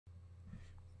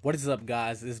What is up,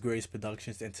 guys? This is Grace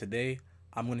Productions, and today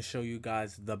I'm going to show you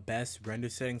guys the best render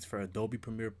settings for Adobe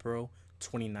Premiere Pro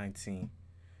 2019.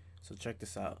 So check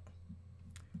this out.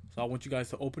 So I want you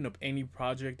guys to open up any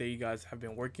project that you guys have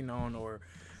been working on or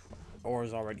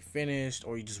is already finished,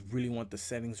 or you just really want the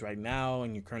settings right now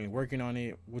and you're currently working on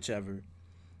it, whichever.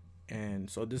 And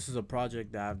so this is a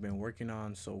project that I've been working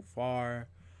on so far.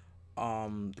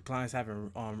 The clients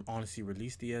haven't honestly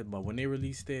released it yet, but when they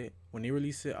release it,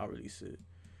 I'll release it.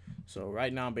 So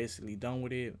right now I'm basically done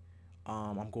with it.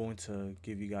 I'm going to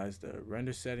give you guys the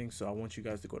render settings. So I want you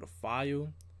guys to go to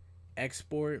File,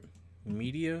 Export,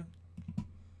 Media.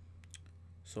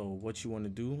 So what you want to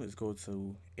do is go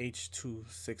to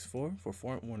H264 for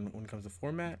when it comes to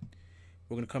format.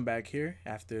 We're gonna come back here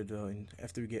after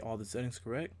we get all the settings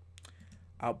correct.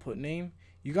 Output name.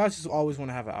 You guys just always want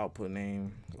to have an output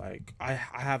name. Like I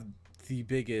have the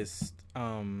biggest.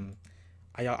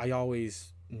 I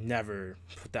always never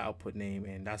put the output name,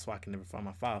 and that's why I can never find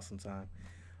my file sometimes.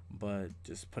 But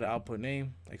just put an output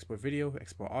name. Export video,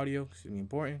 export audio. Extremely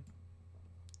important.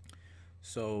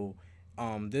 So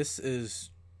this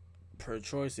is per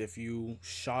choice. If you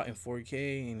shot in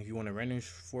 4K and if you want to render in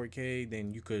 4K,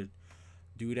 then you could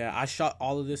do that. I shot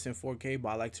all of this in 4K, but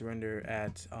I like to render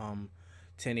at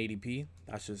 1080p.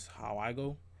 That's just how I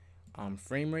go.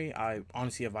 Frame rate, I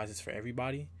honestly advise this for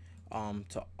everybody,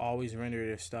 to always render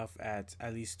their stuff at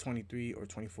least 23 or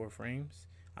 24 frames.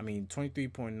 I mean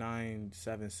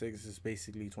 23.976 is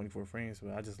basically 24 frames,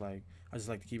 but I just like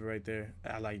to keep it right there.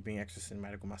 I like being extra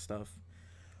cinematic with my stuff.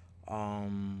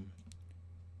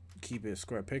 Keep it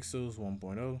square pixels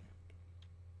 1.0.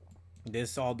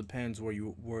 This all depends where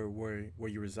you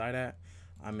reside at.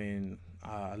 I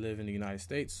live in the United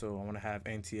States, so I want to have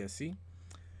NTSC.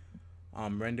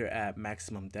 Render at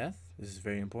maximum depth. This is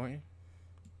very important.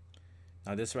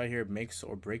 Now this right here makes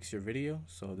or breaks your video,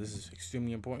 so this is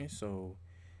extremely important, so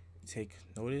take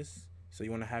notice. So you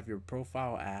want to have your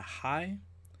profile at high,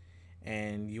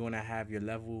 and you want to have your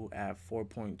level at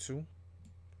 4.2.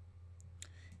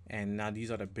 And now these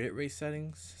are the bitrate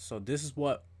settings. So this is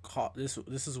what causes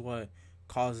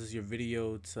your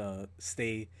video to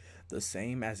stay the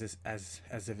same as if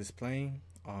it's playing.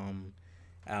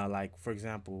 Like for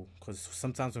example, because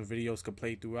sometimes when videos could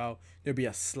play throughout, there'll be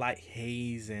a slight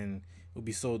haze and it'll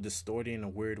be so distorted in a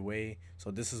weird way.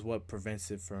 So this is what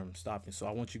prevents it from stopping. So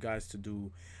I want you guys to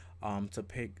do to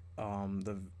pick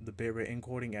the bitrate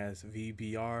encoding as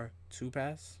VBR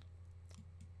 2-pass.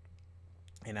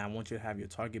 And I want you to have your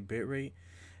target bitrate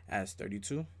as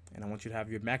 32, and I want you to have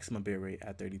your maximum bitrate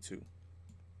at 32.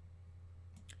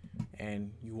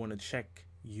 And you want to check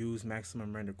use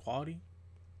maximum render quality.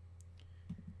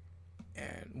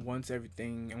 And once you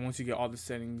get all the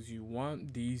settings you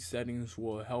want, these settings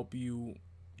will help you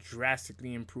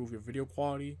drastically improve your video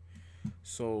quality.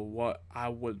 So what I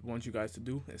would want you guys to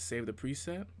do is save the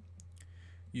preset.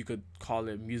 You could call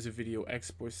it music video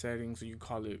export settings, or you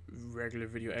call it regular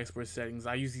video export settings.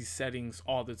 I use these settings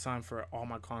all the time for all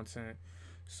my content.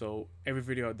 So every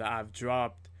video that I've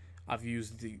dropped, I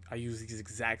use these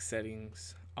exact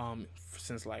settings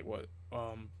since like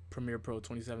Premiere Pro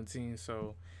 2017.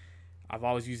 So I've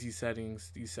always used these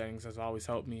settings. These settings has always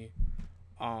helped me.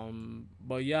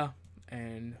 But yeah,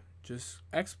 and just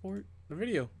export the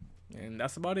video, and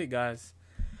that's about it, guys.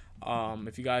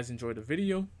 If you guys enjoyed the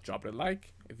video, drop it a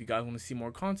like. If you guys want to see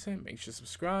more content, make sure to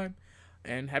subscribe,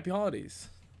 and happy holidays.